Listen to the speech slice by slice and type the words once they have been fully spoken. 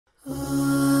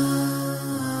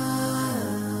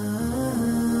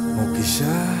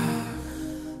Mugisha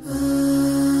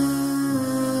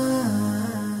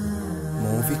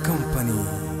Movie Company.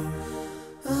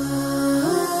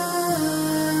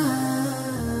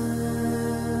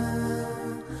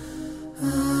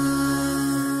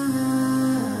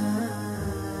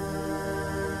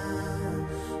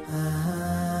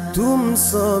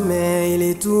 Tumsome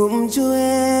ili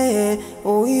tumjue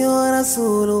huyo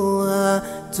Rasulullah,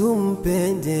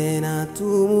 tumpende na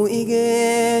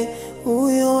tumuige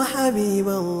huyo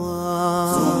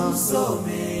Habiballah.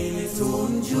 Tumsome ili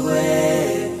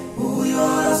tumjue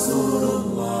huyo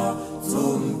Rasulullah,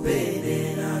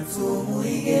 tumpende na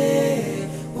tumuige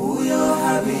huyo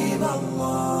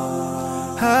Habiballah.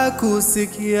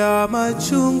 Hakusikia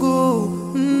machungu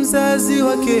mzazi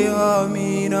wake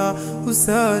Amina,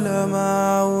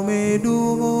 usalama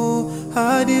umedumu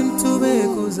hadi mtume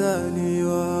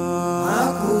kuzaliwa.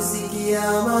 Hakusikia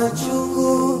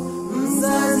machungu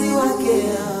mzazi wake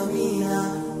Amina,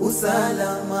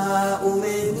 usalama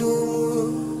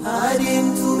umedumu hadi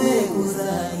mtume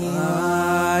kuzaliwa.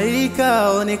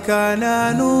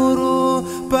 Ikaonekana nuru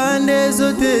pande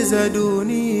zote za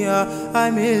dunia,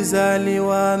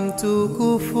 amezaliwa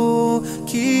mtukufu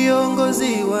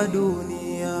kiongozi wa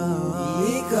dunia.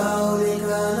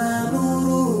 Ikaonekana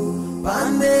nuru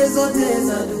pande zote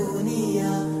za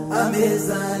dunia,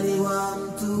 amezaliwa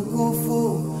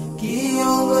mtukufu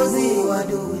kiongozi wa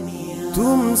dunia.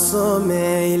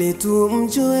 Tumsome ili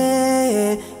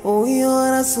tumjue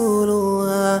huyo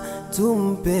Rasulullah,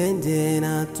 tumpende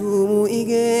na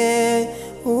tumuige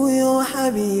huyo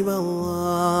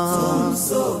Habiballah.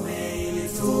 Tumsome ili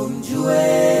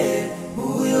tumjue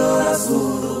huyo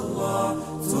Rasulullah,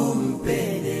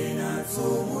 tumpende na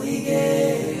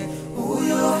tumuige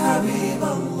huyo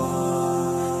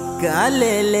Habiballah.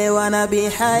 Kalelewa na Bi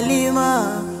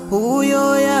Halima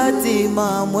huyo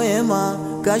yatima mwema,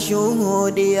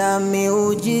 kashuhudia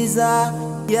miujiza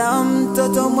ya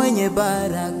mtoto mwenye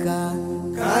baraka.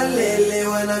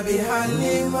 Kalelewa na Bi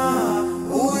Halima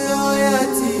huyo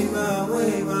yatima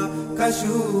mwema,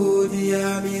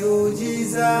 kashuhudia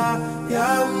miujiza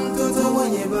ya mtoto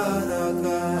mwenye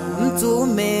baraka.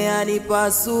 Mtume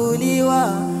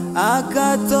alipasuliwa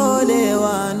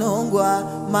akatolewa nongwa,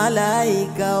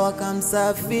 malaika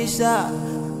wakamsafisha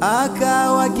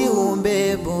akawa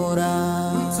kiumbe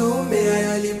bora. Mtume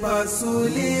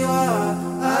alipasuliwa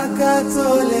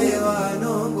akatolewa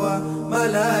nongwa,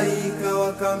 malaika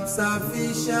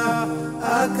wakamsafisha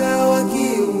akawa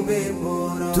kiumbe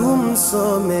bora.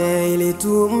 Tumsome ili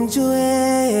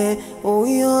tumjue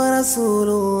huyo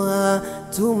Rasulullah,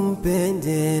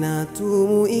 tumpende na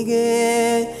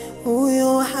tumuige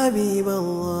huyo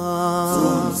Habiballah.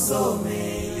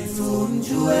 Tumsome ili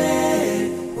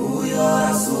tumjue huyo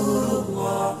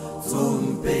Rasulullah,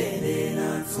 tumpende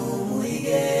na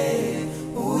tumuige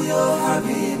huyo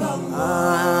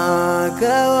Habiballah.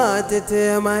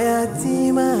 Kawatetea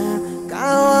mayatima,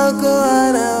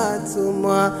 kawaokoa na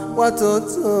watumwa,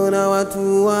 watoto na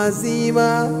watu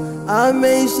wazima,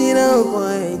 ameishi nao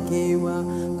kwa hekima.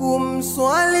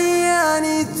 Kumswalia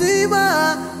ni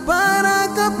tiba,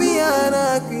 baraka pia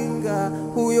na kinga,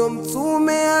 huyo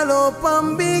mtume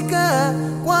alopambika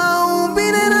kwa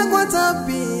umbile na kwa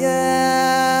tabia.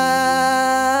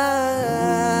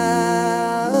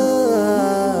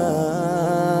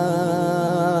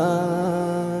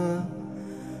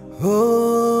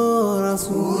 Oh